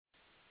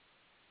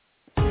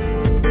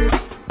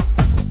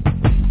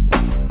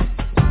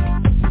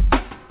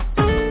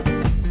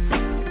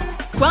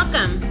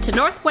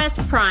Northwest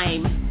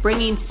Prime,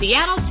 bringing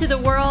Seattle to the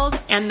world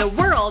and the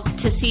world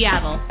to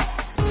Seattle.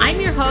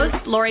 I'm your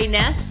host, Lori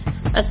Ness,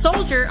 a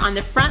soldier on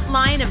the front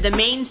line of the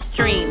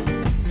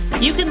mainstream.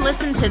 You can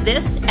listen to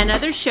this and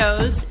other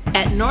shows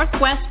at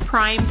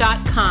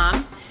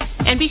northwestprime.com,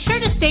 and be sure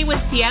to stay with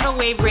Seattle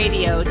Wave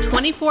Radio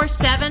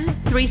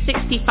 24/7,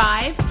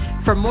 365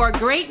 for more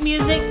great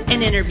music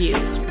and interviews.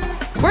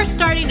 We're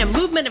starting a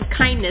movement of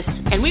kindness,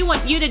 and we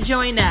want you to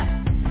join us.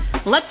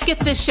 Let's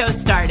get this show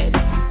started.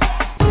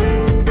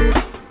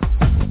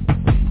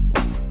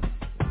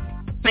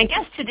 My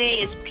guest today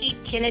is Pete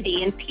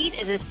Kennedy, and Pete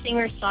is a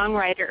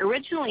singer-songwriter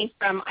originally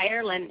from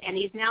Ireland, and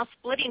he's now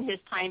splitting his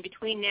time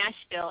between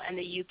Nashville and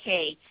the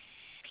UK.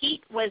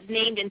 Pete was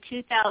named in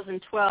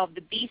 2012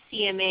 the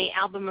BCMA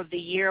Album of the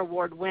Year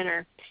Award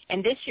winner,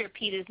 and this year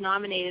Pete is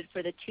nominated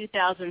for the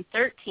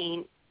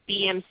 2013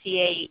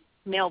 BMCA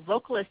Male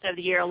Vocalist of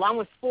the Year, along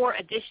with 4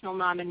 additional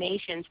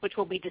nominations, which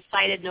will be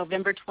decided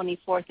November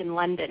 24th in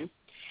London.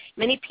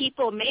 Many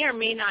people may or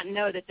may not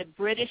know that the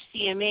British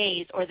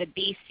CMAs, or the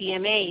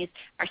BCMAs,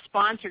 are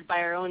sponsored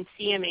by our own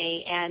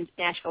CMA and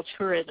Nashville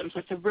Tourism. So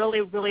it's a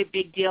really, really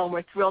big deal, and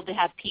we're thrilled to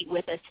have Pete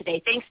with us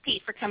today. Thanks,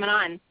 Pete, for coming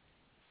on.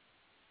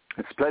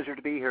 It's a pleasure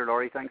to be here,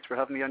 Laurie. Thanks for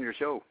having me on your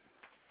show.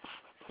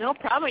 No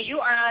problem. You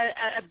are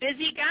a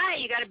busy guy.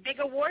 You got a big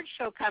award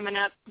show coming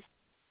up.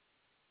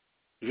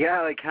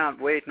 Yeah, I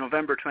can't wait.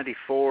 November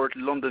 24th,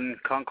 London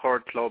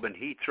Concord Club in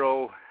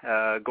Heathrow.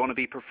 Going to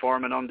be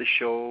performing on the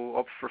show,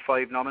 up for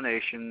 5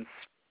 nominations.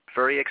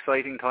 Very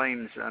exciting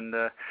times, and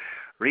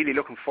really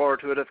looking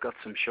forward to it. I've got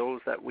some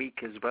shows that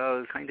week as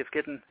well. I'm just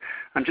getting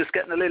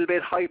a little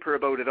bit hyper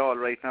about it all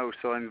right now,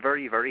 so I'm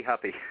very, very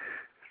happy,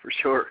 for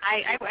sure.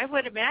 I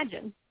would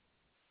imagine.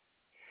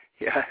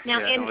 Yeah,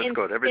 it's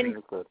good. Everything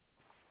is good.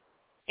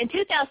 In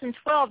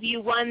 2012,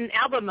 you won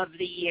Album of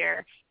the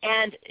Year,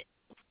 and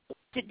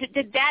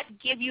did that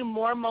give you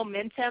more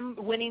momentum,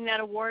 winning that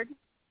award?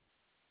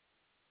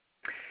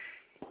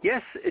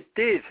 Yes, it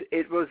did.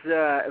 It was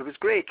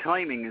great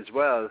timing as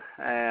well,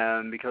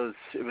 because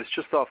it was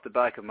just off the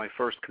back of my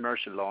first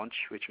commercial launch,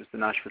 which was the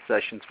Nashville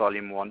Sessions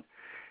Volume 1,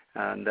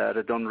 and that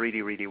had done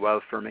really, really well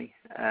for me.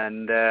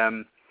 And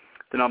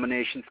the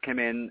nominations came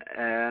in,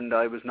 and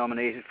I was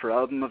nominated for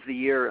Album of the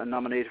Year and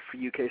nominated for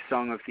UK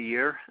Song of the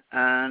Year,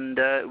 and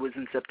it was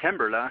in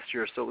September last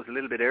year, so it was a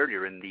little bit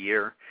earlier in the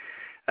year.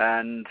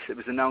 And it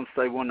was announced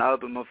I won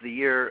Album of the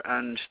Year,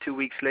 and 2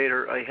 weeks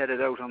later I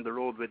headed out on the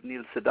road with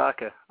Neil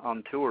Sedaka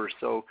on tour.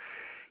 So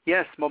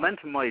yes,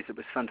 momentum-wise it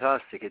was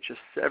fantastic. It just,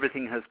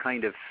 everything has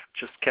kind of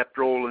just kept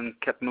rolling,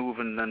 kept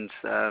moving, and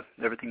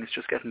everything is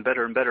just getting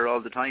better and better all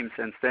the time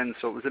since then.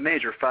 So it was a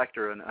major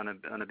factor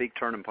and a big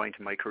turning point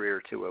in my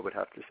career too, I would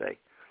have to say.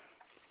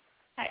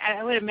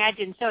 I would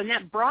imagine so, and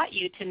that brought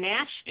you to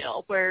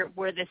Nashville, where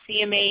the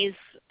CMAs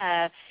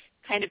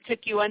kind of took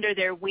you under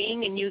their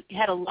wing, and you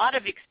had a lot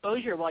of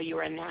exposure while you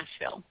were in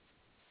Nashville.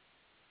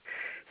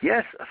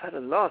 Yes, I've had a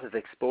lot of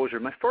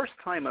exposure. My first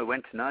time I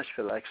went to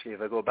Nashville, actually,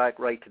 if I go back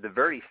right to the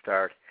very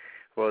start,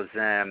 was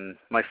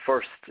my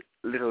first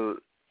little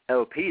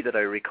LP that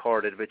I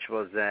recorded, which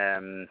was, I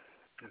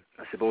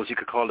suppose you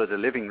could call it a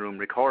living room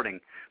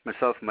recording.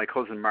 Myself and my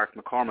cousin Mark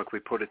McCormick, we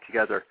put it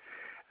together,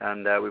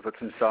 and we put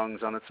some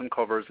songs on it, some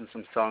covers and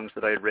some songs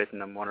that I had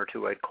written, and 1 or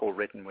 2 I'd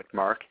co-written with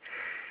Mark.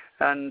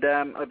 And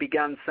I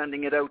began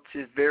sending it out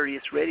to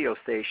various radio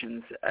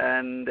stations,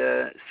 and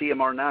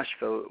CMR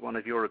Nashville, one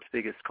of Europe's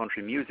biggest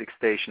country music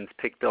stations,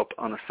 picked up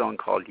on a song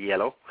called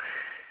Yellow.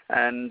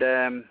 And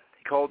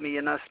he called me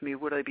and asked me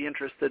would I be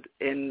interested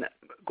in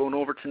going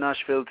over to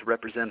Nashville to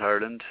represent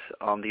Ireland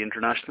on the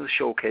International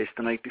Showcase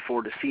the night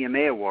before the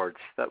CMA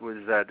Awards. That was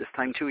this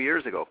time 2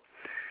 years ago.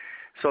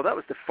 So that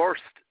was the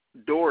first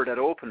door that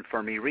opened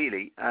for me,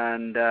 really,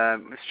 and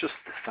it's just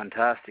a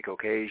fantastic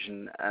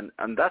occasion,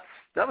 and that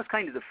was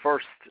kind of the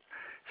first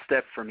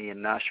step for me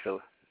in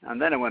Nashville.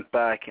 And then I went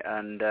back,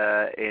 and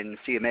in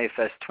CMA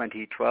Fest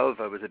 2012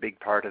 I was a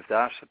big part of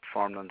that. I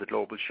performed on the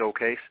Global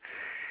Showcase,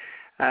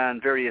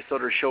 and various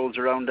other shows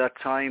around that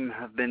time.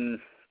 Have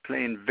been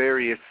playing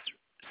various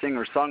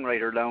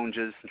singer-songwriter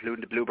lounges,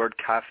 including the Bluebird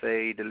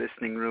Cafe, the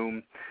Listening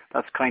Room.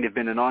 That's kind of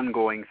been an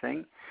ongoing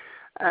thing.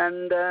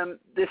 And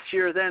this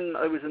year then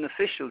I was an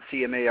official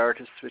CMA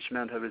artist, which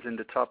meant I was in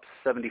the top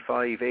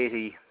 75,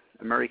 80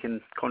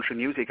 American country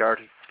music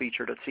artists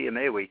featured at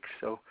CMA Week.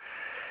 So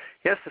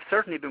yes, I've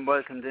certainly been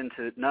welcomed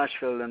into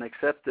Nashville and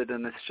accepted,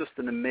 and it's just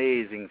an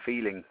amazing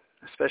feeling,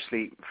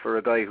 especially for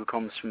a guy who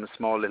comes from a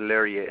small little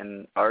area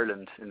in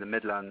Ireland, in the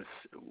Midlands,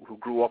 who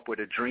grew up with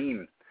a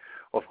dream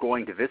of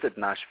going to visit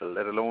Nashville,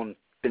 let alone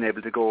being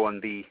able to go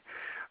and be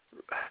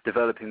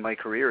developing my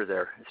career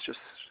there. It's just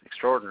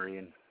extraordinary,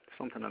 and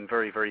something I'm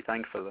very, very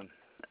thankful and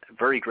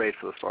very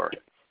grateful for.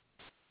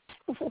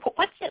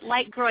 What's it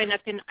like growing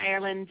up in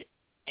Ireland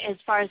as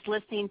far as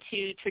listening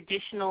to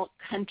traditional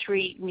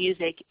country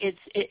music?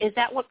 Is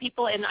that what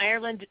people in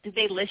Ireland, do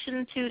they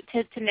listen to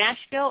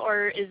Nashville,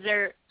 or is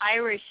there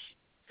Irish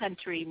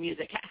country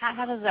music?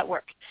 How does that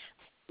work?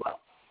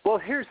 Well,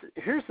 here's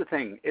the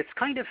thing. It's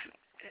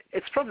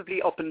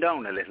probably up and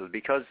down a little,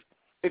 because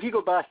if you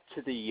go back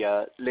to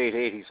the late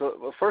 80s,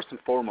 well, first and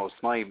foremost,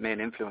 my main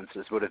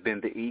influences would have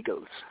been the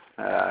Eagles,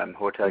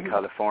 Hotel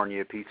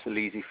California, Peaceful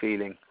Easy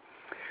Feeling,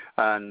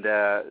 and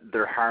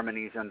their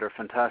harmonies and their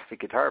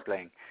fantastic guitar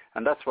playing.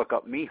 And that's what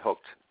got me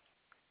hooked.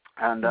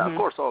 And of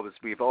course,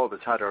 we've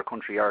always had our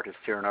country artists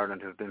here in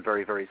Ireland who have been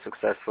very, very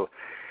successful.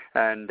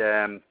 And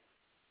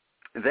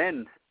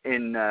then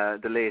in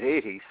the late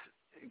 80s,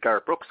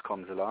 Garth Brooks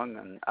comes along,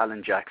 and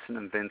Alan Jackson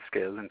and Vince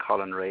Gill and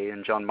Colin Ray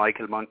and John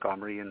Michael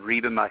Montgomery and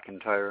Reba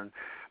McEntire and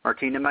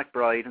Martina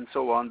McBride and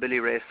so on, Billy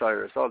Ray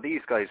Cyrus, all these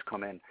guys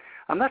come in.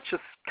 And that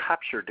just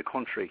captured the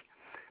country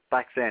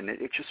back then.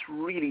 It just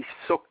really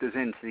sucked us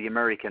into the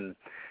American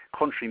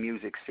country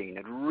music scene.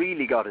 It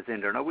really got us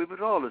in there. Now, we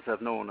would always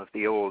have known of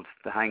the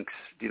Hanks,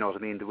 do you know what I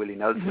mean, the Willie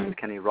Nelsons, the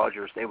Kenny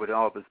Rogers, they would have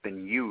always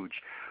been huge.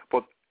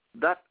 But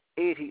that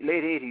late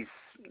 80s,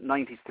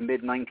 90s to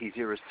mid-90s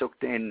era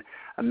sucked in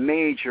a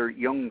major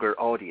younger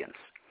audience,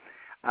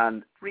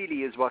 and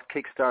really is what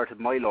kick-started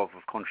my love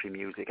of country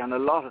music, and a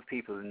lot of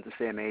people in the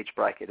same age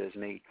bracket as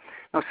me.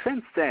 Now,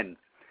 since then,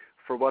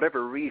 for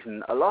whatever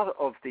reason, a lot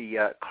of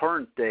the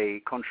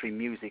current-day country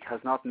music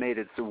has not made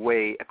its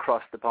way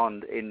across the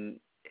pond and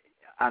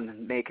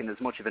making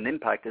as much of an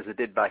impact as it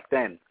did back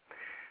then.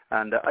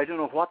 And I don't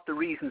know what the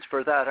reasons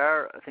for that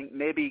are. I think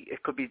maybe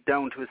it could be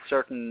down to a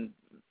certain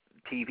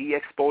TV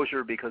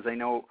exposure, because I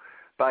know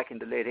back in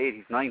the late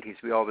 80s, 90s,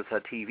 we always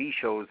had TV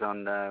shows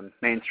on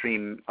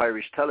mainstream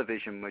Irish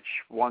television, which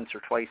once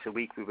or twice a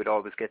week we would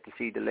always get to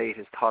see the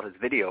latest, hottest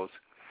videos.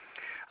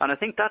 And I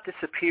think that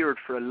disappeared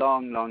for a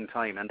long, long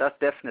time, and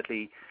that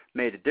definitely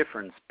made a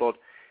difference. But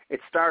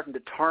it's starting to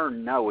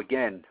turn now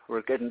again.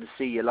 We're getting to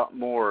see a lot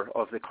more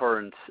of the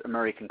current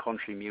American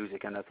country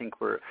music, and I think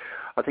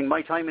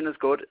my timing is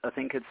good. I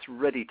think it's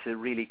ready to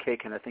really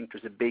kick, and I think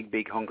there's a big,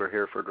 big hunger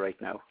here for it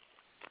right now.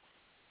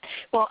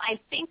 Well, I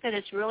think that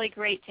it's really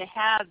great to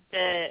have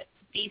the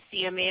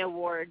BCMA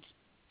Awards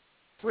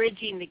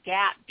bridging the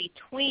gap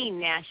between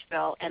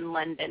Nashville and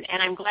London,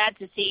 and I'm glad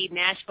to see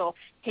Nashville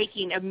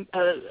taking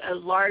a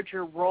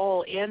larger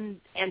role in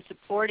and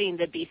supporting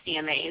the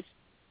BCMAs.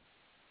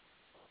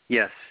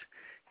 Yes.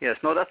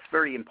 No, that's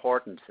very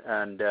important.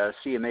 And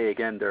CMA,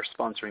 again, they're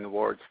sponsoring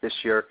awards this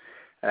year.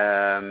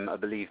 I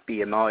believe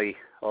BMI,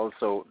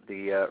 also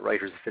the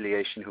Writers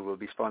Affiliation, who will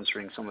be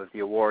sponsoring some of the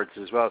awards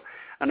as well.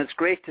 And it's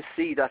great to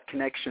see that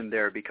connection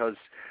there, because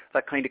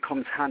that kind of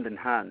comes hand in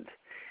hand.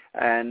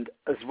 And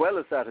as well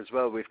as that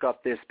we've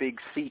got this big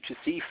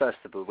C2C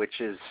festival, which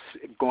is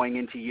going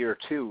into year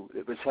 2.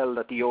 It was held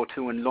at the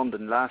O2 in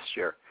London last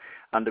year,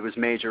 and there was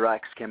major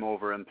acts came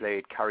over and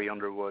played: Carrie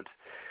Underwood,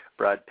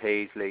 Brad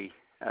Paisley,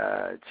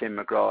 Tim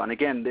McGraw. And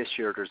again, this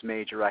year there's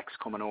major acts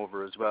coming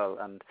over as well.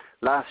 And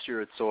last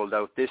year it sold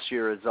out. This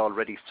year it's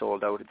already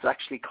sold out. It's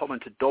actually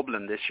coming to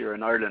Dublin this year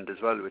in Ireland as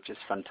well, which is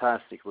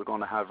fantastic. We're going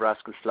to have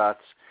Rascal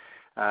Flatts,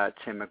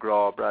 Tim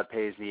McGraw, Brad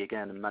Paisley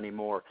again, and many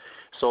more.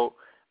 So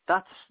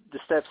that's the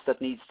steps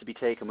that needs to be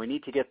taken. We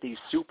need to get these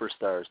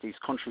superstars, these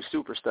country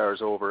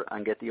superstars over,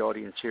 and get the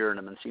audience hearing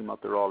them and seeing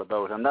what they're all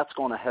about. And that's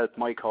going to help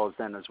my cause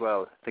then as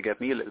well, to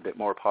get me a little bit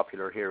more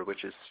popular here,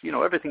 which is,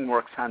 everything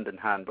works hand in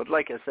hand. But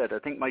like I said, I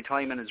think my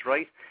timing is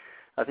right.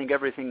 I think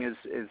everything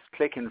is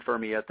clicking for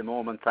me at the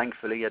moment,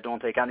 thankfully. I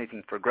don't take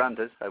anything for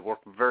granted. I work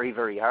very,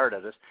 very hard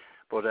at it.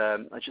 But I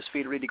just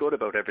feel really good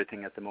about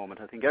everything at the moment.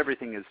 I think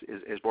everything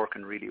is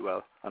working really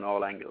well on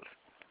all angles.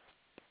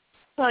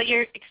 Well,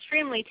 you're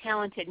extremely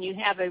talented, and you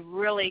have a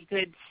really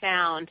good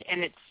sound,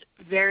 and it's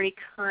very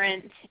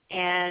current,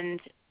 and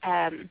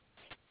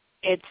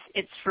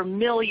it's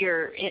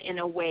familiar in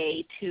a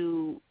way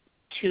to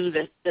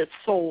the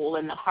soul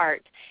and the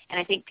heart. And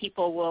I think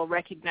people will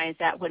recognize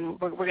that when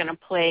we're going to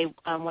play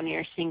one of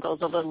your singles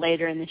a little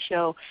later in the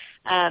show.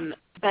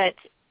 But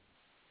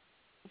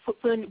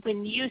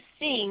when you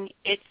sing,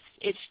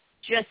 it's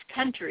just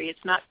country.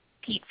 It's not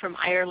Pete from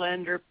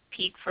Ireland or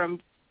Pete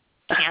from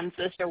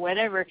Kansas or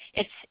whatever.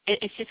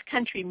 It's just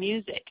country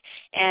music,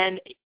 and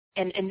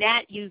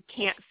that you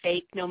can't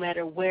fake, no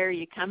matter where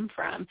you come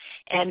from,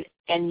 and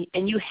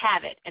you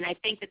have it. And I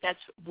think that's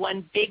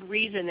one big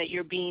reason that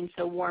you're being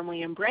so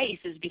warmly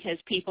embraced, is because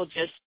people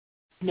just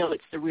know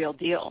it's the real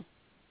deal.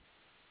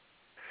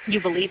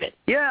 You believe it.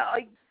 Yeah,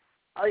 I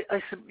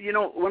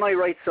when I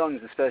write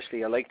songs,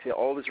 especially, I like to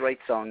always write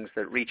songs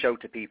that reach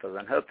out to people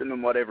and help them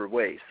in whatever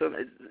way. So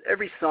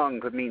every song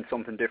could mean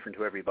something different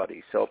to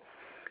everybody. So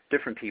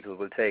different people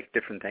will take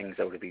different things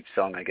out of each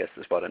song, I guess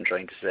is what I'm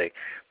trying to say.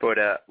 But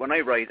when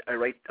I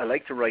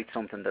like to write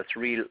something that's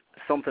real,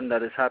 something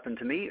that has happened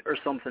to me, or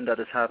something that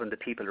has happened to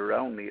people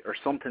around me, or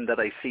something that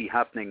I see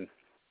happening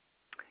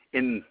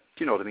in,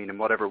 in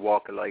whatever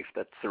walk of life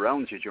that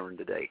surrounds you during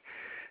the day.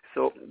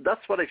 So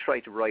that's what I try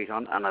to write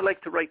on, and I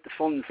like to write the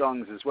fun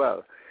songs as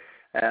well.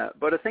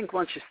 But I think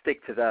once you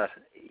stick to that,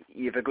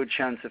 you have a good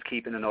chance of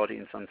keeping an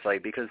audience on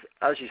side, because,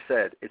 as you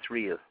said, it's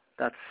real.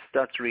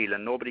 That's real,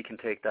 and nobody can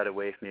take that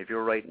away from you. If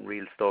you're writing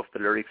real stuff, the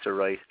lyrics are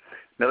right,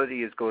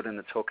 melody is good and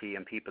it's hooky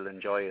and people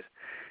enjoy it.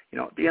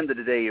 At the end of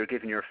the day, you're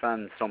giving your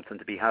fans something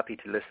to be happy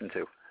to listen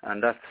to,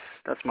 and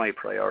that's my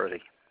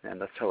priority.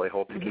 and that's how I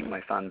hope to keep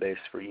my fan base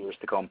for years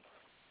to come.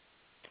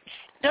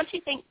 Don't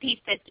you think,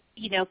 Pete, that,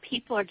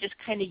 people are just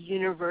kind of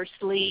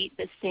universally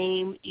the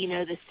same,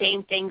 the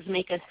same things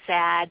make us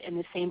sad and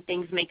the same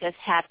things make us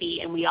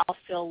happy, and we all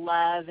feel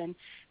love and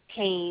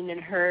pain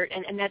and hurt,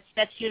 and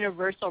that's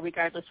universal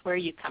regardless where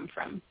you come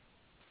from?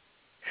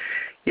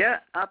 Yeah,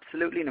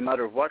 absolutely. No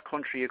matter what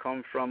country you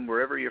come from,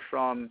 wherever you're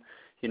from,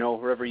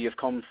 wherever you've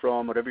come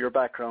from, whatever your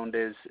background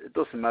is, it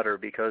doesn't matter,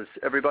 because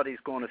everybody's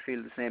going to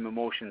feel the same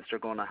emotions. They're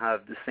going to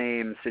have the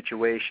same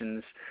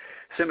situations,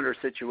 similar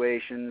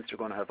situations. They're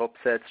going to have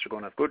upsets. They're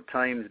going to have good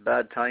times,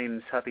 bad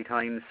times, happy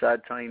times,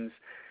 sad times.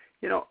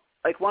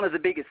 Like one of the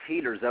biggest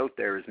healers out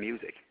there is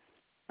music.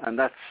 And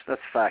that's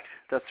fact.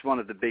 That's one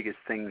of the biggest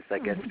things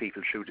that gets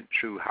people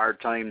through hard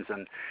times.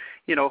 And,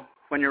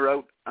 when you're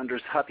out and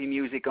there's happy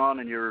music on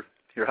and you're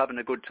having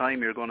a good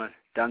time, you're going to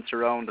dance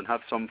around and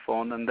have some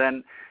fun. And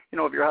then,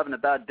 if you're having a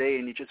bad day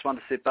and you just want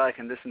to sit back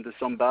and listen to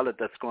some ballad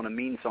that's going to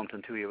mean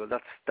something to you, well,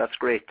 that's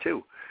great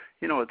too.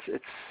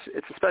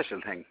 It's a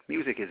special thing.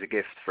 Music is a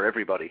gift for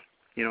everybody.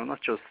 Not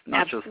just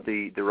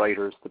the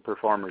writers, the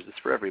performers. It's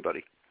for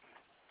everybody.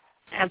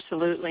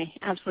 Absolutely.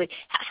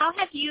 How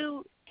have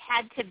you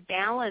had to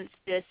balance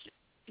this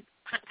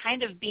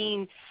kind of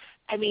being?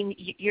 I mean,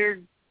 you're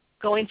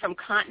going from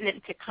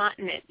continent to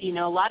continent.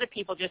 A lot of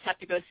people just have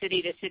to go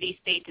city to city,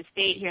 state to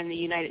state here in the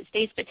United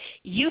States, but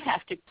you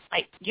have to,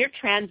 you're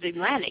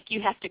transatlantic.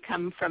 You have to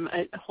come from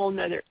a whole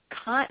other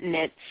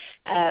continent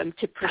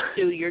to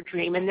pursue your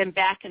dream, and then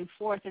back and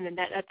forth, and then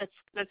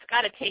that's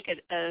got to take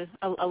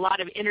a lot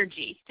of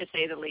energy, to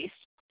say the least.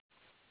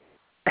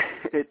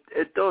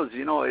 It does.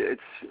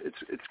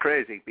 It's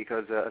crazy,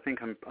 because I think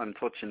I'm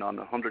touching on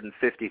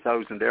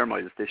 150,000 air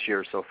miles this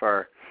year so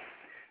far.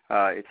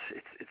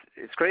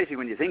 It's crazy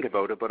when you think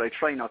about it, but I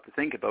try not to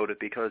think about it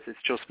because it's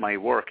just my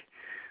work.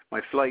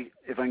 My flight,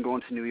 if I'm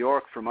going to New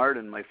York from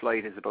Ireland, my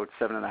flight is about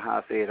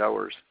 7.5, 8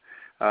 hours.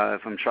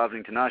 If I'm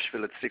traveling to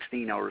Nashville, it's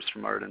 16 hours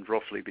from Ireland,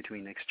 roughly,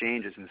 between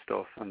exchanges and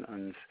stuff.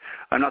 And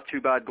I'm not too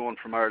bad going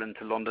from Ireland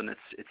to London.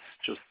 It's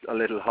just a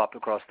little hop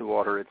across the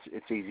water.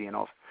 It's easy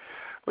enough.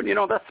 But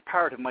that's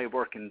part of my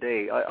working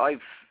day.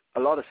 I've a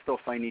lot of stuff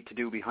I need to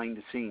do behind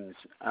the scenes,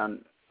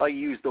 and I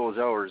use those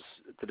hours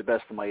to the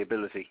best of my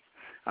ability.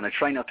 And I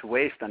try not to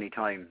waste any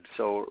time.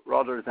 So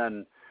rather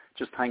than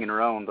just hanging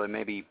around, I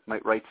maybe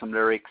might write some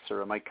lyrics,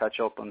 or I might catch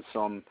up on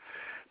some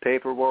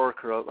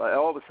paperwork, or I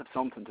always have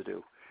something to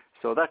do.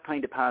 So that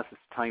kind of passes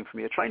time for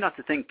me. I try not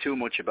to think too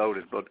much about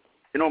it, but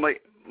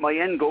my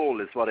end goal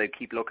is what I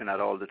keep looking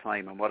at all the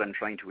time and what I'm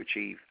trying to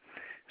achieve.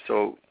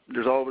 So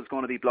there's always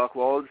going to be block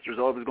walls. There's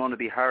always going to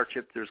be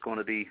hardship. There's going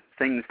to be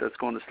things that's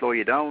going to slow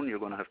you down. You're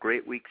going to have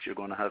great weeks. You're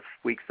going to have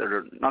weeks that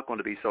are not going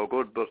to be so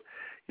good. But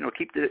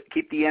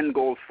keep the end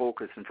goal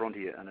focused in front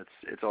of you, and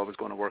it's always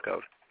going to work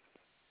out.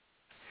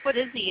 What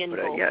is the end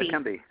goal? Yeah, Pete? It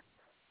can be.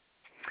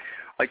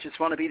 I just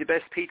want to be the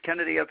best Pete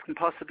Kennedy I can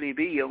possibly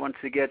be. I want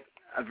to get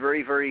a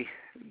very, very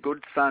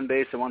good fan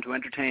base. I want to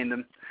entertain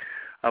them.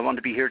 I want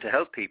to be here to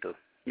help people,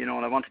 and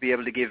I want to be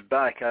able to give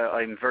back.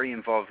 I'm very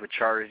involved with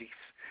charities.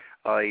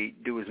 I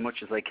do as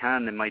much as I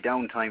can in my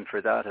downtime for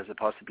that as I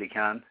possibly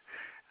can.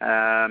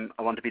 I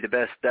want to be the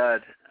best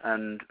dad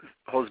and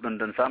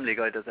husband and family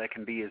guy that I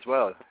can be as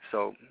well.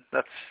 So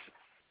that's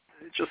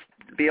just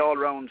be all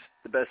around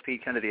the best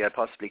Pete Kennedy I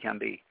possibly can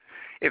be,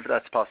 if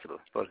that's possible.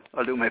 But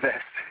I'll do my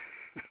best.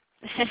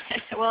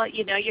 Well,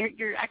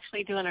 you're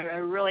actually doing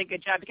a really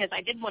good job, because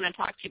I did want to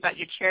talk to you about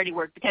your charity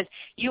work, because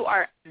you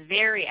are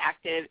very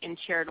active in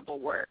charitable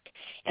work.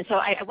 And so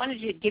I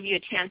wanted to give you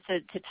a chance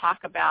to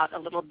talk about a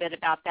little bit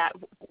about that.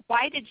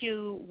 Why did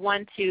you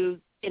want to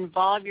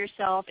involve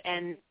yourself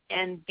and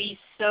be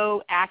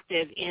so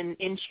active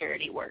in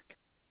charity work?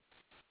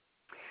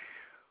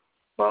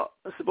 Well,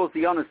 I suppose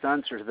the honest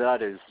answer to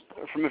that is,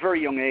 from a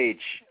very young age,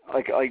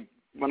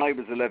 when I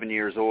was 11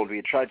 years old, we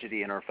had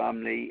tragedy in our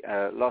family.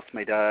 Lost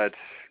my dad,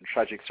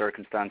 tragic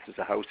circumstances,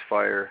 a house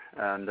fire,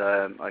 and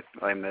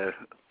I'm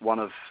one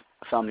of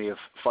a family of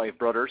 5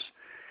 brothers.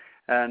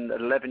 And at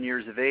 11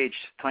 years of age,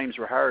 times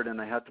were hard, and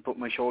I had to put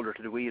my shoulder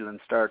to the wheel and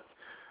start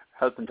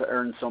helping to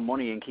earn some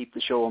money and keep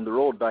the show on the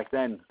road back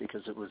then,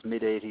 because it was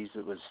mid-'80s.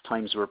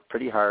 Times were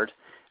pretty hard,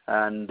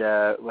 and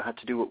we had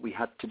to do what we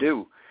had to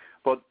do.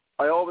 But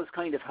I always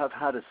kind of have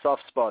had a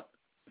soft spot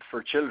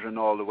for children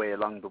all the way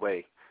along the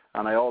way.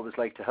 And I always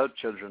like to help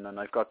children, and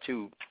I've got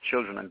 2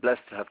 children. I'm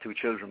blessed to have 2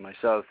 children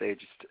myself,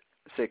 aged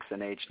 6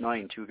 and aged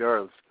 9, 2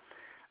 girls.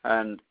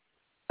 And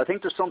I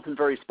think there's something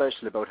very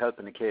special about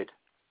helping a kid.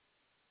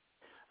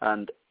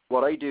 And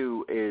what I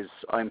do is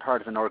I'm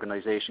part of an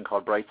organization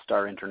called Bright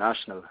Star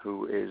International,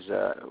 who is,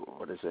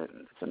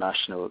 it's a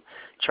national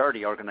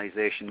charity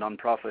organization,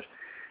 non-profit.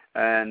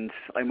 And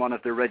I'm one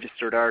of the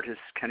registered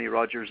artists. Kenny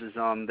Rogers is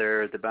on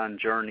there, the band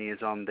Journey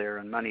is on there,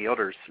 and many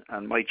others.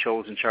 And my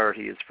chosen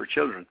charity is for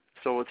children.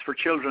 So it's for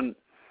children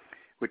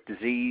with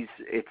disease.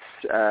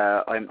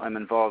 I'm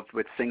involved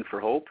with Sing for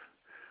Hope.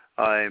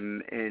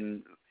 I'm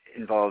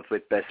involved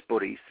with Best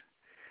Buddies.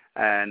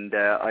 And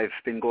I've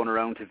been going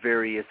around to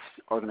various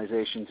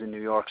organizations in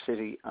New York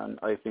City, and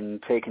I've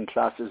been taking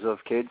classes of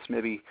kids,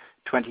 maybe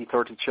 20,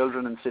 30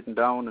 children, and sitting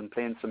down and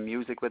playing some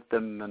music with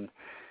them and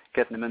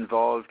getting them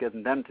involved,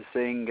 getting them to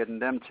sing, getting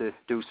them to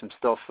do some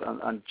stuff,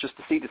 and just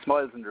to see the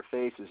smiles on their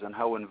faces and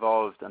how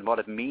involved and what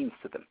it means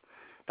to them.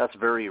 That's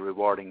very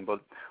rewarding. But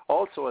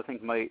also I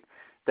think my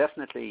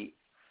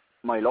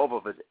love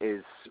of it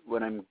is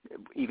when I'm,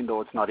 even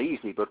though it's not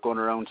easy, but going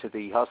around to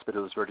the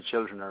hospitals where the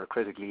children are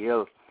critically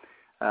ill,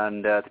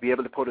 and to be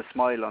able to put a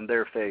smile on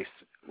their face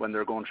when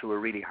they're going through a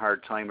really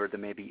hard time or they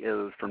may be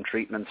ill from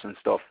treatments and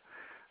stuff,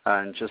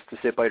 and just to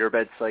sit by their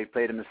bedside,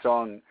 play them a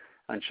song,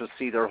 and just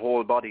see their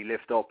whole body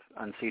lift up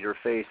and see their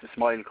face, a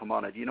smile come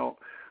on it. You know,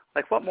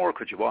 like what more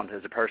could you want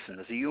as a person,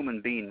 as a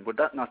human being? Would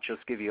that not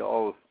just give you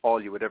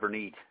all you would ever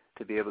need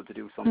to be able to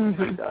do something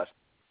like that?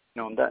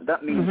 You know, and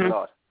that means a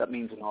lot. That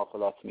means an awful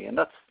lot to me, and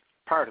that's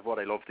part of what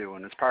I love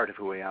doing. It's part of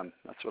who I am.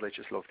 That's what I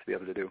just love to be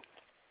able to do.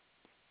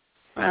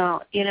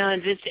 Well, you know,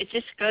 it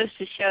just goes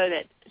to show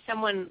that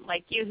someone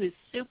like you who's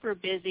super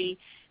busy,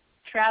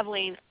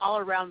 traveling all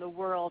around the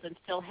world, and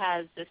still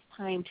has this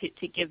time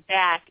to give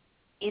back,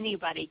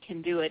 anybody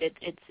can do it.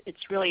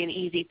 It's really an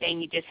easy thing.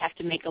 You just have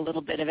to make a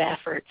little bit of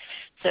effort.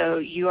 So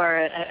you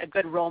are a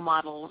good role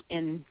model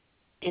in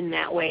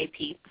that way,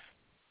 Pete.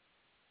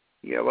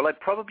 Yeah, well, I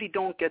probably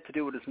don't get to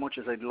do it as much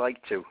as I'd like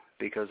to,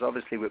 because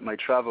obviously with my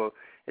travel,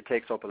 it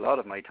takes up a lot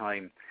of my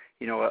time.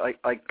 You know,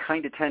 I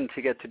kind of tend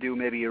to get to do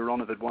maybe a run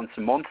of it once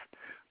a month,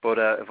 but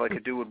if I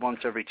could do it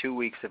once every 2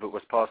 weeks, if it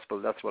was possible,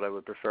 that's what I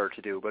would prefer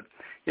to do. But,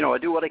 you know, I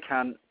do what I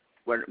can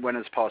when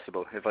it's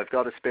possible. If I've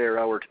got a spare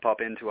hour to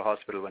pop into a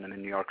hospital when I'm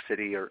in New York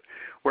City or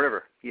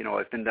wherever, you know,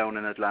 I've been down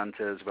in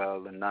Atlanta as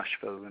well, and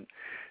Nashville and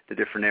the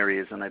different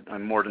areas, and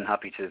I'm more than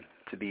happy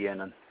to be in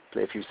and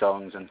play a few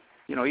songs, and,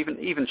 you know,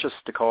 even just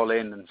to call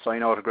in and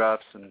sign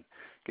autographs and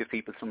give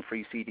people some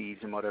free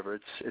CDs and whatever.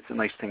 It's a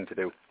nice thing to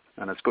do.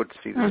 And it's good to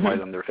see the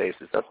smile on their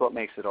faces. That's what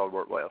makes it all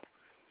worthwhile.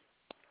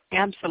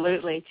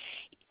 Absolutely.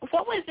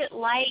 What was it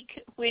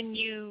like when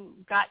you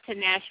got to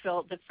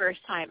Nashville the first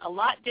time? A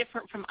lot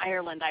different from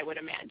Ireland, I would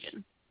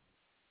imagine.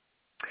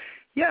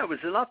 Yeah, it was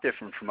a lot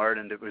different from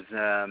Ireland. It was,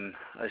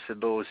 I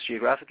suppose,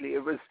 geographically,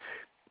 it was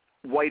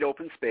wide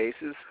open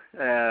spaces,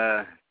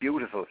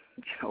 beautiful.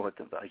 You know,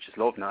 I just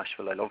love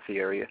Nashville. I love the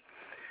area.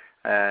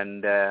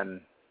 And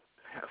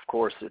of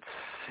course, it's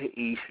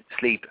eat,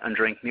 sleep, and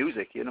drink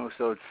music. You know,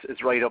 so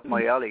it's right up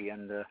my alley.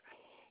 And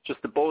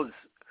just the buzz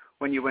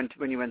when you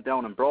went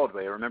down on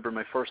Broadway. I remember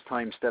my first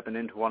time stepping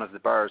into one of the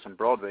bars on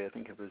Broadway. I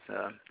think it was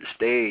the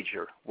Stage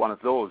or one of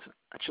those.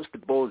 Just the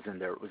buzz in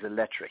there, it was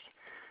electric.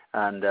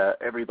 And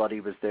everybody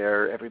was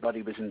there.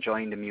 Everybody was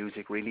enjoying the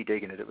music, really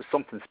digging it. It was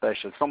something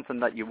special, something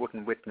that you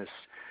wouldn't witness,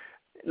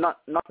 not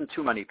in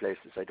too many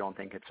places, I don't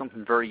think. It's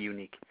something very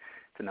unique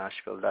to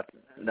Nashville,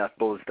 that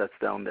buzz that's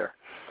down there.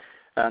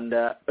 And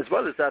as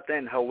well as that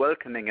then, how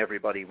welcoming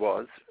everybody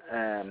was,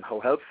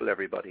 how helpful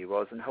everybody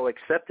was, and how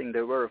accepting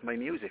they were of my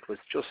music was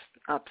just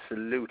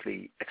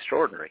absolutely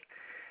extraordinary.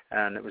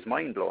 And it was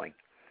mind-blowing.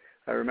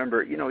 I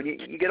remember, you know,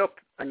 you get up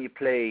and you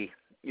play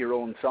your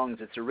own songs.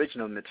 It's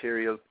original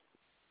material.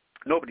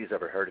 Nobody's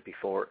ever heard it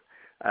before.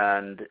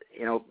 And,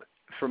 you know,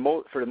 for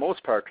the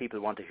most part, people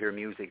want to hear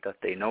music that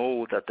they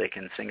know, that they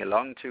can sing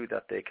along to,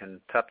 that they can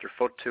tap their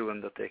foot to,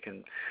 and that they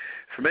can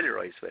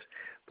familiarize with.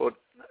 But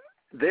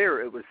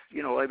there it was,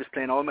 you know, I was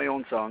playing all my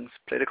own songs,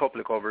 played a couple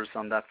of covers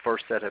on that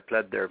first set I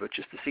played there, but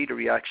just to see the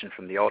reaction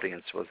from the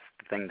audience was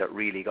the thing that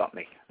really got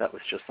me. That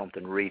was just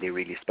something really,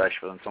 really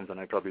special, and something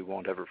I probably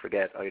won't ever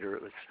forget either.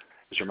 It was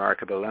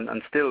remarkable, and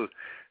still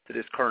to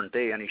this current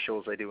day, any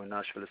shows I do in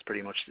Nashville is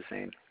pretty much the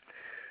same.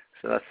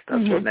 So that's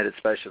what made it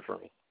special for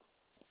me.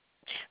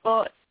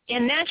 Well,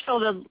 in Nashville,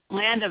 the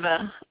land of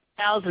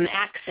 1,000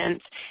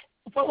 accents,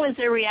 what was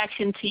their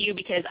reaction to you?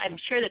 Because I'm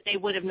sure that they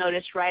would have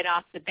noticed right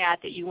off the bat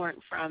that you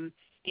weren't from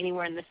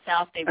anywhere in the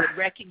South they would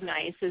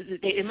recognize.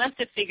 They must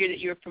have figured that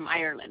you were from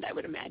Ireland, I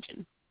would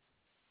imagine.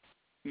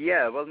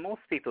 Yeah, well,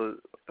 most people,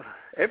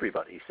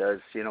 everybody says,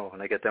 you know,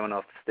 when I get down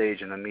off the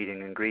stage and I'm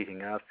meeting and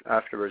greeting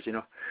afterwards, you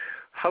know,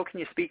 how can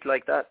you speak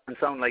like that and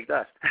sound like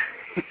that?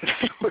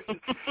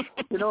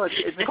 You know,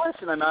 it's a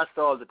question I'm asked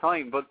all the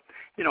time. But,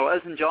 you know,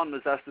 Elton John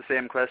was asked the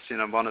same question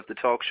on one of the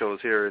talk shows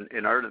here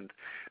in Ireland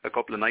a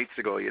couple of nights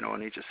ago, you know,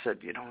 and he just said,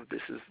 you know,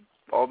 this is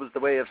always the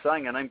way I've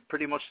sang, and I'm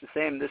pretty much the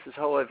same. This is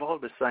how I've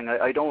always sang.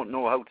 I don't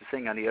know how to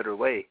sing any other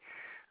way.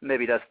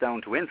 Maybe that's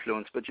down to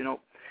influence, but, you know,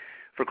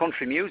 for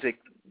country music,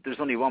 there's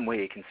only one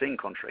way you can sing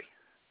country,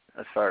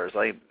 as far as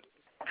I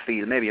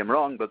feel. Maybe I'm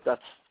wrong, but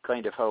that's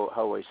kind of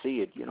how I see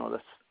it, you know.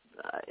 That's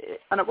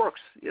and it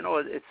works, you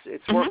know.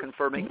 It's working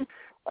for me.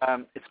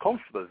 It's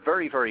comfortable,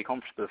 very, very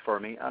comfortable for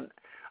me, and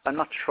I'm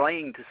not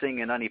trying to sing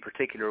in any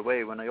particular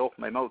way. When I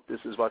open my mouth, this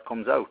is what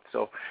comes out.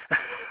 So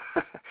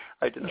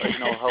I don't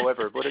know,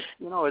 however, but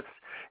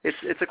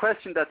it's a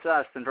question that's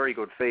asked in very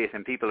good faith,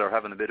 and people are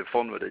having a bit of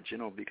fun with it, you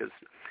know, because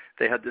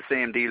they had the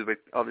same deal with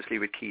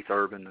Keith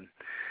Urban and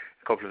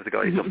a couple of the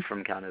guys up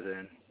from Canada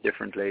and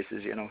different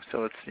places, you know.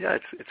 So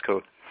it's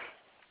cool.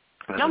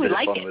 No, we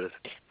like it.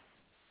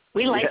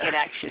 We like it,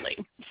 actually.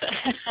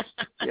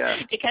 Yeah.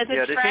 Because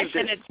it's fresh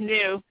and it's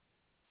new.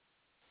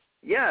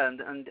 Yeah,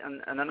 and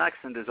an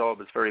accent is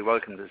always very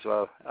welcomed as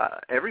well.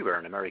 Everywhere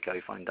in America, I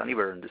find,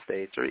 anywhere in the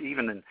States, or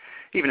even in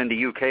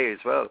the UK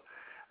as well.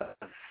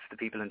 The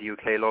people in the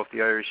UK love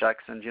the Irish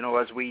accent,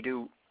 as we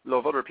do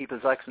love other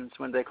people's accents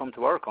when they come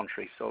to our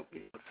country. So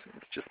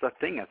it's just that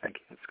thing, I think.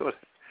 It's good.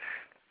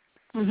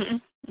 Mm-hmm.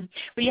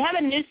 Well, you have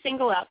a new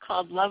single out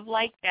called Love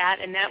Like That,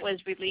 and that was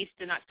released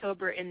in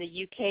October in the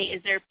UK.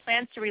 Is there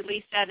plans to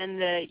release that in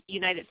the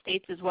United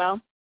States as well?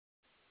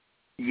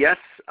 Yes,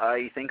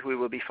 I think we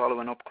will be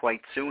following up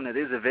quite soon. It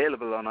is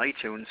available on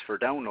iTunes for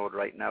download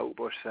right now,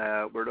 but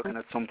we're looking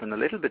at something a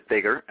little bit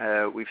bigger.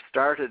 We've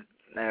started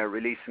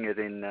releasing it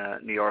in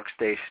New York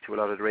State to a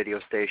lot of the radio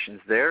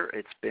stations there.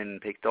 It's been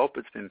picked up.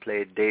 It's been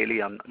played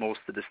daily on most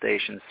of the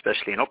stations,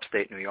 especially in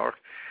upstate New York.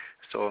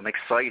 So I'm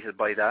excited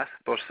by that.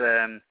 But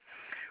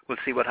we'll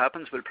see what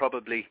happens. We'll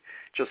probably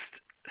just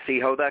see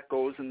how that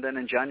goes, and then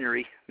in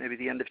January, maybe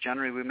the end of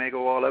January, we may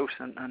go all out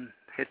and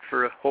hit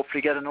for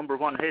hopefully get a number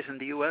one hit in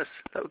the US.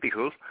 That would be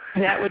cool.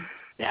 That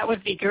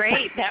would be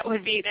great. That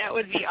would be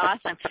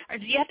awesome. Or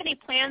do you have any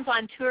plans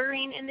on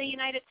touring in the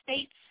United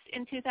States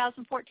in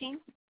 2014?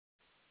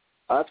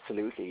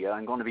 Absolutely. Yeah,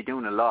 I'm going to be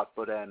doing a lot,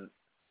 but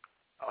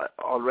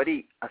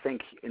already I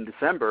think in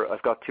December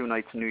I've got 2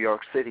 nights in New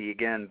York City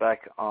again,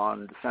 back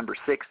on December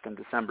 6th and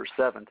December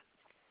 7th.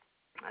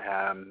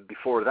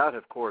 Before that,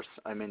 of course,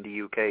 I'm in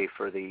the UK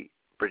for the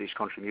British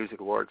Country Music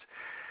Awards.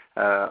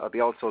 I'll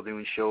be also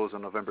doing shows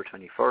on November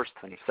 21st,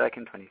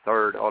 22nd,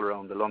 23rd, all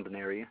around the London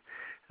area.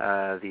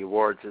 The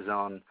awards is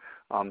on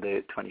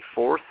the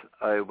 24th.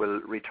 I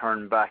will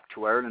return back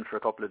to Ireland for a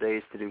couple of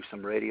days to do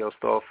some radio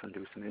stuff and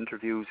do some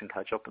interviews and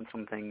catch up on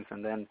some things,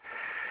 and then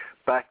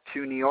back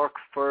to New York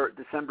for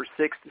December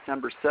 6th,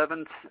 December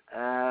 7th,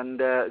 and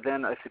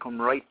then I have to come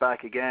right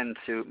back again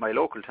to my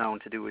local town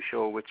to do a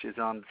show, which is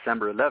on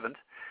December 11th.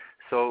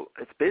 So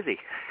it's busy.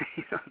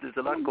 There's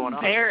a lot going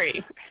on.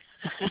 Very.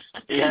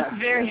 Yeah.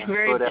 Very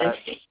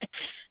busy.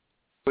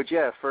 But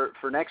yeah,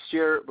 for next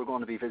year, we're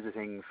going to be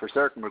visiting, for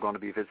certain, we're going to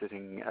be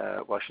visiting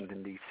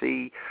Washington,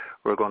 D.C.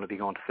 We're going to be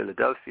going to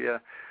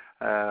Philadelphia.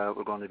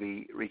 We're going to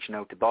be reaching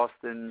out to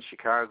Boston,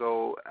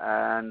 Chicago,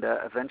 and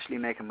eventually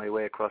making my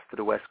way across to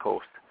the West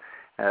Coast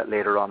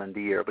later on in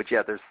the year. But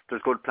yeah,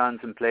 there's good plans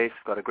in place.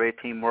 Got a great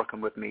team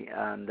working with me,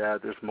 and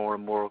there's more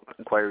and more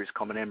inquiries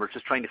coming in. We're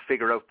just trying to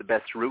figure out the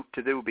best route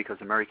to do, because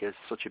America is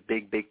such a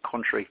big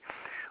country.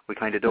 We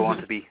kind of don't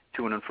want to be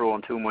to and fro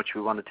too much.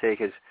 We want to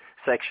take it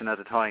section at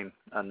a time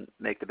and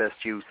make the best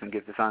use and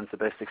give the fans the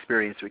best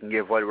experience we can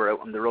give while we're out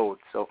on the road.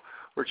 So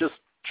we're just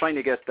trying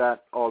to get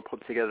that all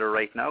put together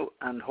right now,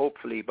 and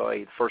hopefully by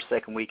the first,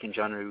 second week in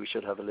January we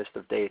should have a list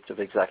of dates of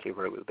exactly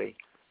where it will be.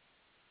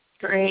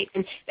 Great.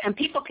 And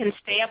people can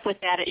stay up with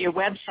that at your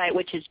website,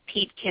 which is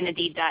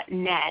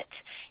PeteKennedy.net,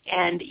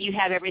 and you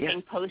have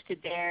everything posted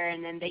there,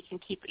 and then they can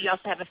you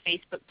also have a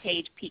Facebook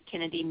page, Pete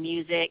Kennedy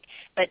Music,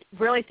 but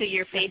really through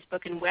your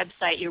Facebook and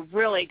website, you're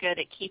really good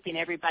at keeping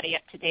everybody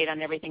up to date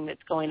on everything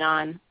that's going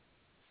on.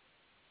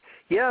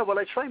 Yeah, well,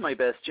 I try my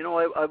best.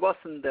 I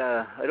wasn't,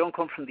 I don't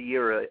come from the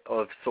era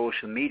of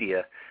social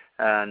media,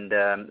 and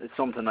it's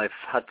something I've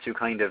had to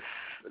kind of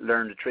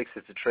learn the tricks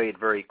of the trade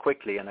very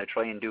quickly, and I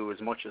try and do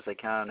as much as I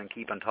can and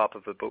keep on top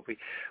of it. But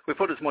we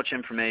put as much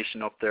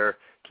information up there,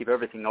 keep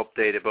everything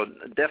updated, but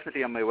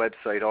definitely on my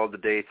website, all the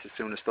dates, as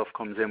soon as stuff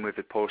comes in, we have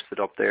it posted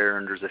up there,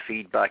 and there's a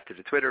feedback to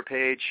the Twitter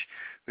page,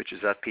 which is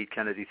at Pete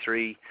Kennedy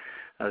 3.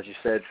 As you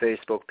said,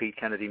 Facebook, Pete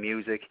Kennedy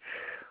Music.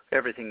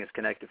 Everything is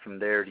connected from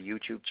there, the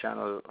YouTube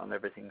channel and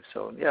everything.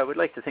 So, yeah, we'd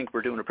like to think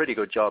we're doing a pretty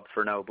good job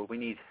for now, but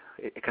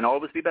it can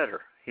always be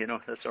better.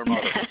 That's our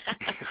motto.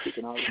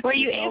 Were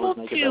you able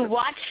to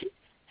watch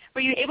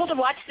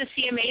the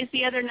CMAs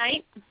the other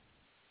night?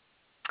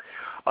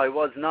 I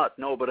was not,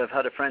 no, but I've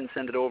had a friend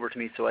send it over to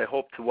me, so I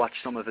hope to watch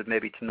some of it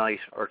maybe tonight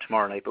or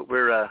tomorrow night. But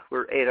we're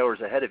 8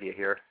 hours ahead of you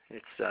here.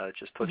 It's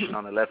just touching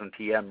on 11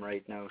 p.m.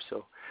 right now,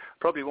 so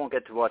probably won't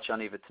get to watch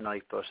any of it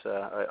tonight. But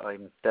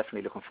I'm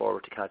definitely looking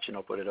forward to catching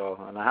up with it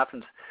all. And I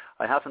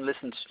haven't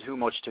listened too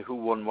much to who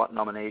won what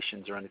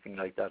nominations or anything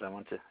like that. I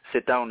want to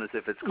sit down as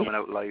if it's coming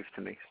out live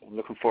to me. So I'm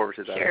looking forward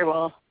to that. Sure,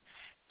 well,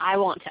 I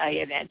won't tell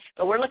you then,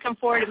 but we're looking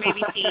forward to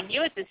maybe seeing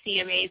you at the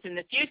CMAs in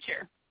the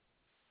future.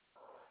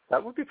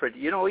 That would be pretty.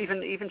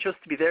 Even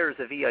just to be there as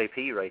a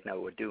VIP right now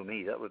would do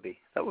me. That would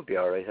be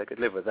all right. I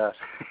could live with that.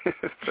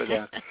 But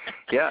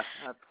yeah,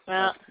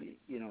 well,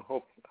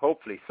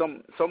 hopefully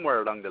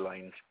somewhere along the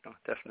lines,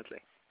 definitely.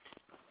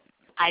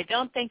 I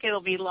don't think it'll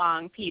be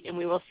long, Pete, and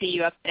we will see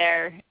you up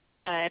there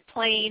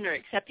playing or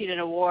accepting an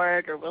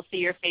award, or we'll see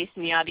your face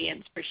in the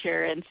audience for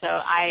sure. And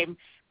so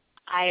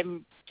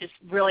I'm just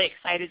really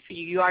excited for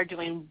you. You are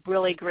doing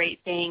really great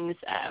things.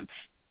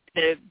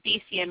 The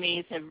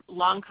BCMAs have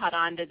long caught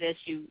on to this.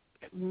 You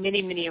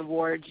many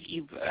awards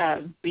you've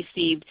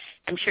received.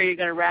 I'm sure you're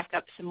going to rack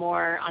up some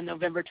more on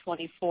November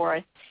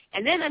 24th.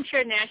 And then I'm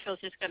sure Nashville's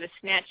just going to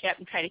snatch up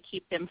and try to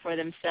keep them for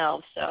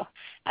themselves. So,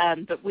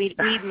 but we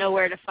know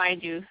where to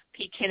find you,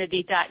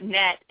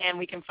 PeteKennedy.net, and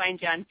we can find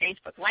you on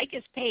Facebook. Like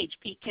his page,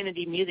 Pete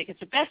Kennedy Music. It's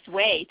the best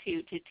way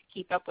to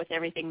keep up with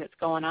everything that's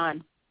going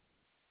on.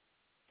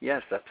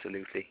 Yes,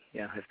 absolutely.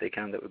 Yeah, if they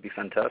can, that would be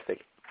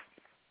fantastic.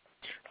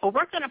 Well,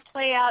 we're going to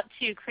play out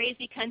to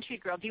Crazy Country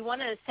Girl. Do you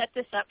want to set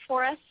this up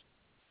for us?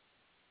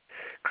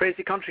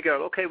 Crazy Country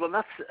Girl. Okay, well,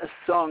 that's a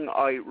song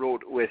I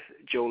wrote with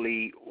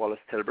Jolie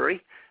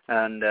Wallace-Tilbury,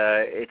 and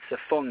it's a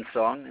fun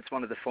song. It's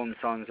one of the fun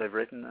songs I've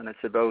written, and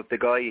it's about the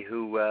guy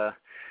who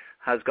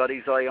has got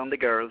his eye on the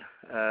girl,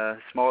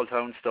 small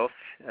town stuff.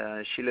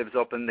 She lives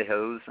up in the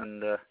hills,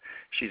 and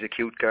she's a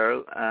cute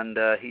girl, and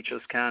he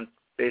just can't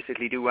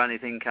basically do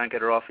anything, can't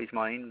get her off his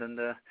mind, and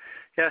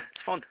yeah,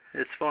 it's fun.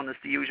 It's fun. It's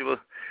the usual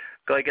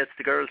guy gets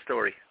the girl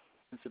story.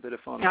 It's a bit of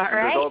fun. All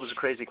right. There's always a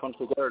crazy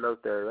country girl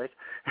out there, right?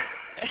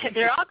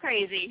 They're all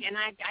crazy, and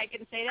I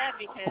can say that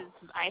because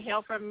I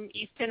hail from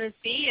East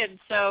Tennessee, and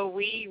so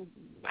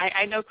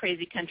I know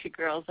crazy country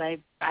girls.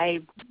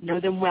 I know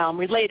them well. I'm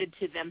related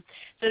to them.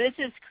 So this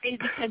is Crazy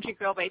Country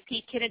Girl by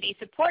Pete Kennedy.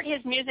 Support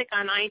his music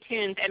on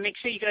iTunes, and make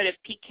sure you go to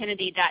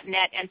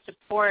PeteKennedy.net and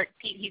support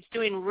Pete. He's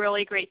doing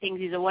really great things.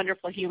 He's a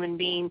wonderful human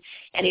being,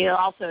 and he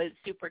also is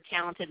super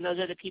talented, and those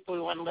are the people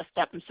we want to lift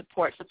up and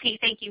support. So,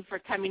 Pete, thank you for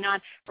coming on.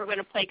 We're going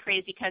to play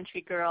Crazy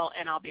Country Girl,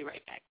 and I'll be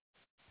right back.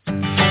 It's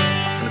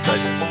a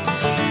pleasure.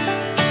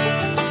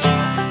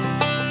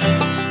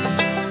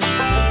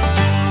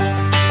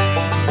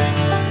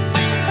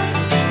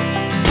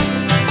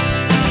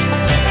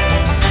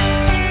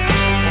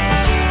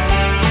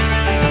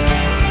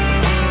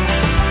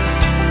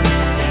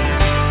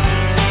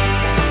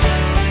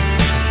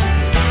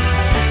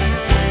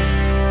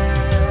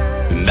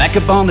 Back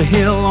up on the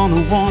hill on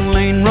a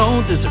one-lane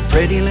road, there's a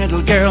pretty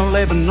little girl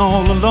living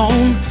all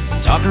alone.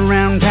 Talking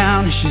around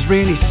town and she's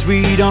really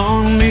sweet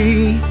on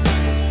me.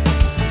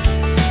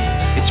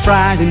 It's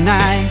Friday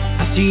night,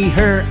 I see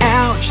her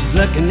out, she's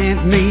looking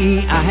at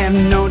me. I have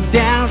no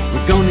doubt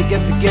we're gonna get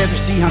together,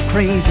 see how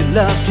crazy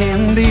love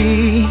can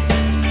be.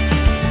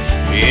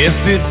 If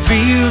it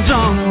feels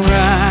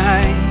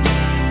alright,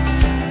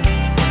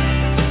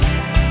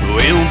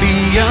 we'll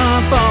be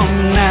up all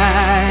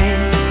night.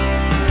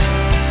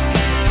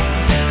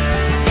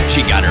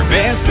 She got her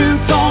best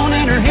boots on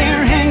and her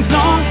hair hangs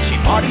long. She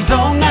parties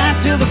all night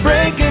till the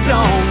break of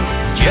dawn.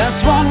 Just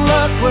one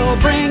look will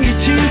bring you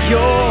to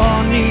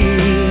your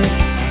knees.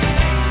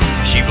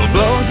 She will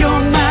blow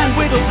your mind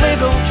with a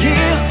little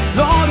kiss.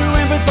 Lord,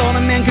 whoever thought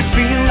a man could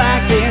feel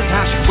like this?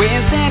 How she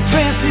wears that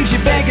dress leaves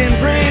you begging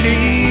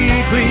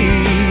pretty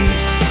please.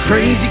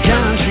 Crazy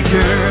country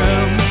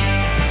girl.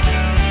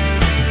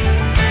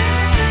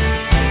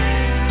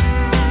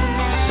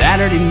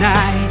 Saturday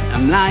night,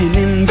 I'm lying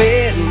in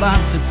bed,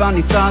 lots of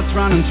funny thoughts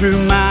running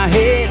through my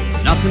head.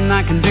 Nothing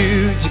I can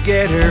do to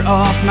get her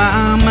off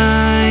my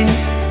mind.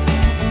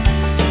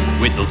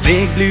 With those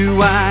big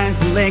blue eyes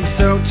and legs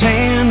so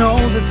tan,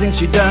 all the things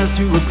she does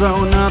to a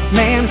grown-up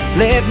man.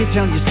 Let me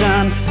tell you,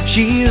 son,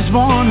 she is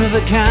one of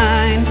a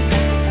kind.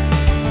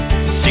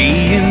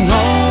 Seeing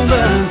all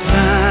the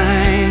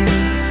signs,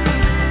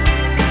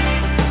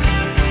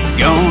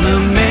 gonna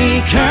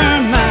make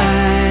her mine.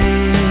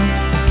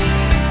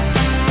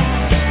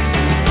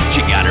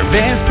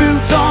 Best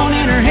boots on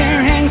and her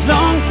hair hangs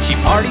long. She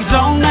parties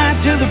all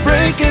night till the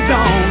break of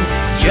dawn.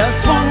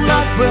 Just one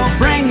look will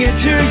bring you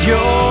to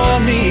your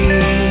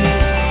knees.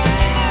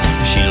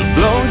 She'll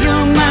blow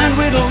your mind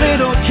with a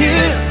little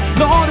kiss.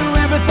 Lord,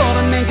 whoever thought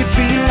a man could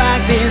feel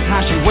like this?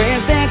 How she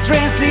wears that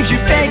dress leaves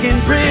you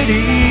begging pretty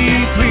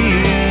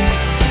please.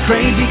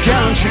 Crazy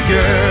country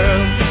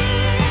girl.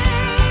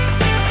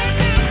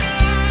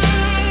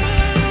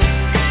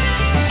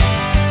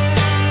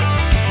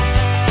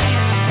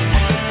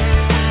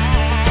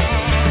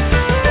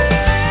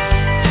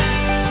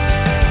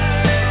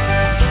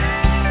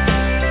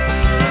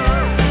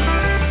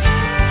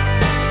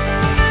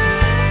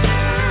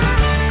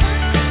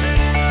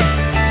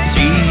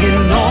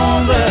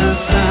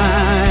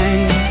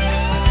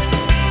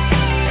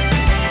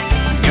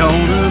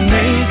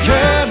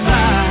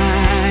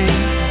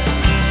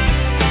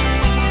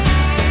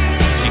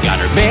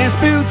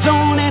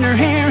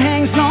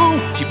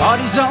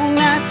 Parties all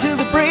night till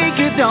the break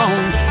of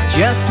dawn.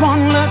 Just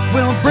one look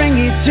will bring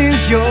you to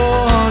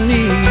your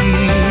knees.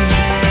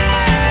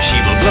 She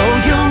will blow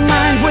your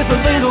mind with a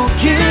little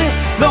kiss.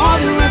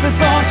 Lord, whoever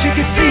thought you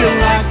could feel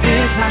like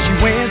this? How she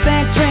wears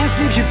that dress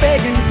leaves you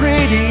begging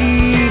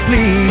pretty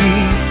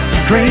please.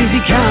 Crazy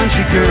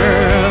country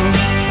girl.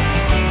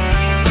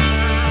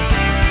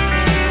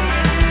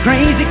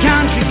 Crazy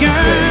country girl.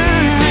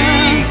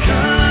 Crazy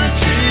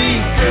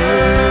country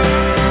girl.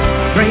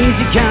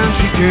 Crazy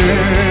country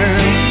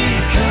girl.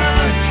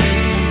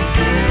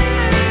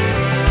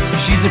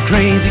 She's a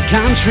crazy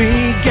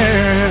country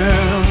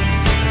girl.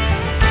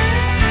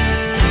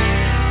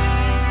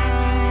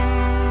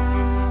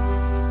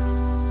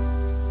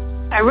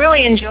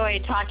 really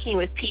enjoyed talking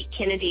with Pete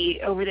Kennedy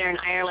over there in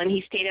Ireland.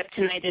 He stayed up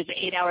tonight. There's an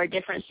 8-hour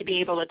difference to be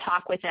able to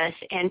talk with us.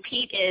 And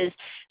Pete is,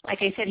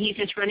 like I said, he's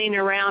just running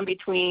around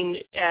between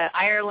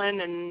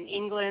Ireland and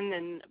England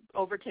and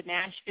over to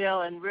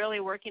Nashville and really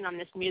working on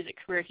this music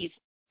career. He's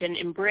been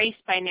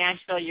embraced by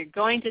Nashville. You're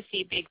going to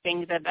see big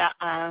things about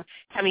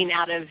coming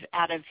out of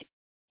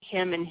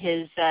him and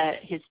his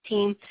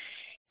team.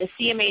 The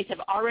CMAs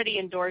have already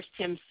endorsed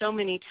him so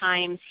many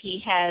times. He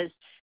has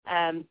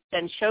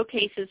done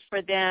showcases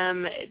for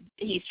them.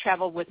 He's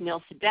traveled with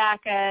Neil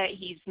Sedaka.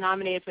 He's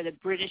nominated for the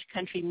British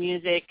Country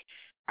Music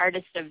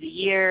Artist of the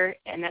Year,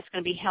 and that's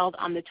going to be held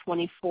on the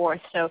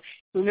 24th. So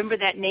remember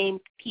that name,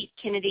 Pete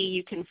Kennedy.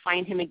 You can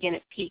find him again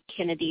at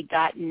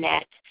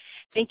PeteKennedy.net.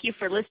 Thank you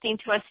for listening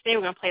to us today.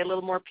 We're going to play a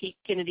little more Pete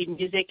Kennedy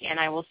music, and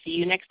I will see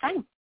you next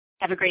time.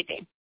 Have a great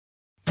day.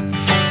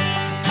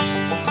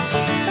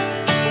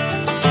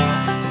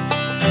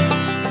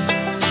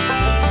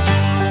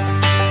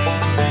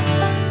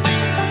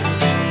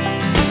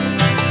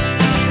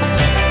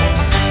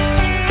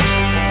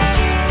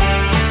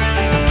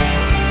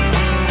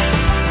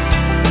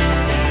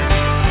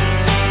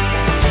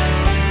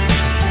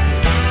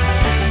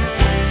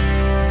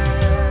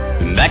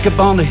 Back up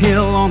on the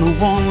hill on a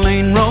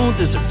one-lane road,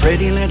 there's a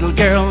pretty little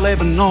girl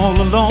living all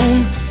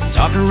alone.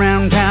 Talking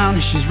around town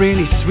and she's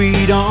really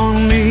sweet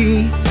on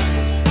me.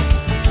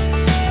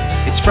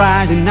 It's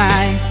Friday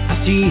night,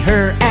 I see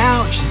her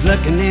out, she's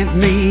looking at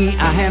me.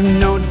 I have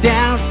no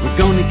doubt we're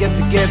gonna get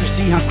together,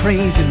 see how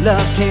crazy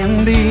love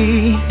can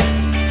be.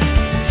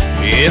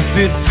 If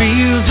it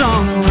feels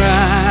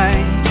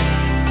alright,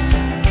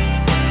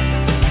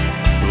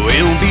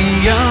 we'll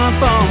be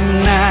up all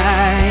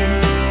night.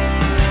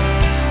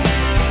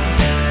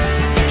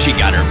 She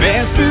got her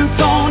best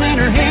boots on and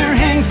her hair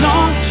hangs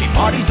long. She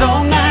parties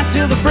all night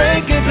till the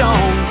break of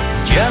dawn.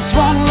 Just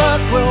one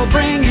look will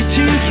bring you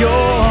to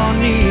your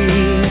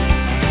knees.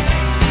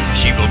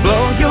 She will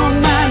blow your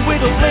mind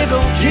with a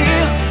little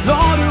kiss.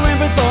 Lord,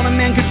 whoever thought a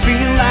man could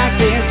feel like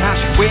this? How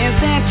she wears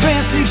that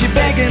dress leaves you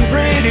begging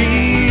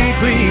pretty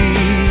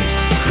please.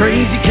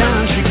 Crazy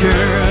country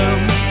girl.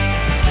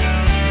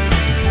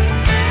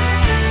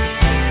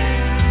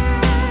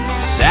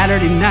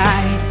 Saturday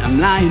night, I'm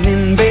lying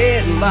in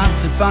bed, lots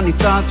of funny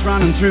thoughts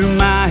running through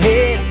my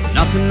head.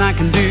 Nothing I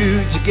can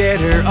do to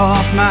get her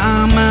off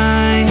my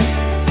mind.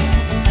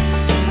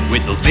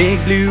 With those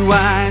big blue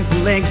eyes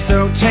and legs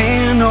so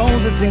tan, all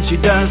the things she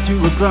does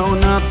to a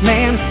grown-up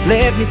man.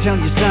 Let me tell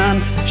you,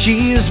 son,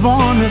 she is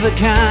one of a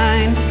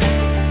kind.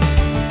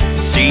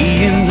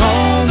 Seeing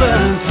all the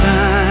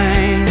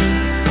signs,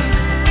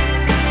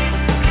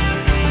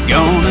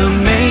 gonna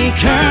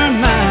make her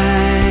mine.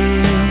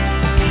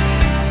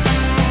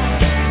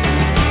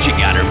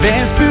 Got her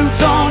best boots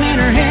on and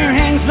her hair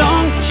hangs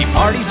long. She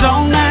parties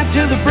all night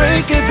till the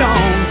break of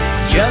dawn.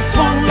 Just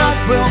one look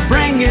will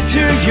bring you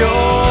to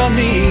your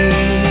knees.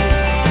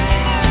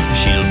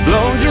 She'll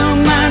blow your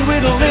mind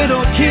with a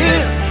little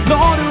kiss.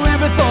 Lord,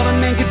 whoever thought a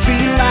man could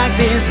feel like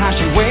this? How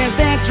she wears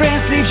that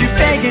dress leaves you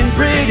begging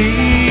pretty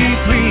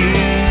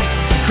please.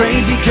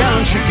 Crazy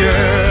country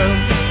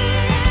girl.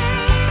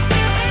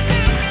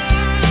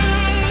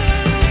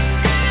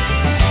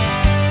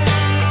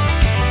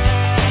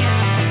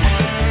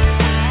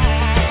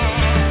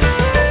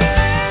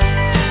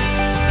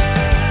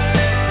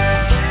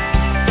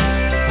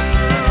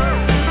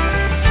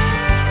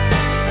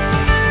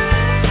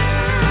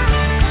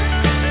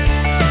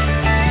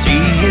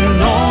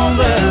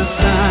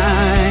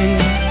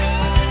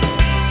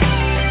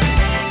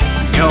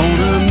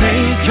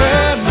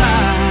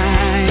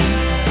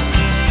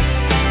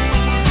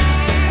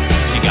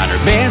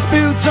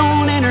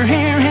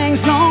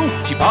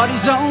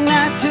 Parties all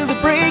night till the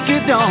break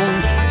of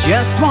dawn.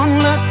 Just one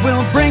look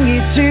will bring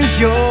you to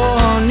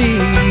your knees.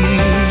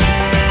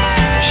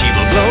 She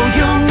will blow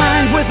your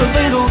mind with a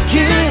little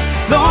kiss.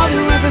 Lord,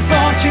 whoever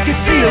thought you could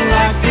feel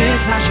like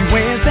this? How she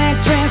wears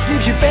that dress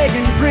leaves you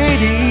begging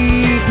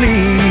pretty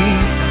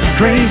please.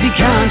 Crazy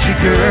country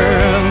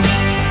girl.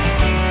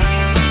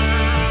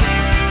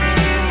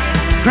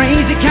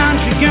 Crazy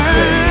country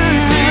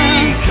girl.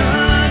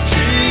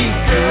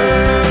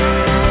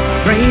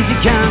 Crazy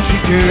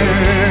country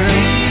girl.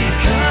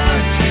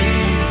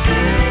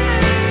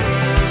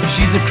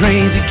 She's a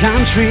crazy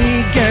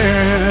country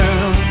girl.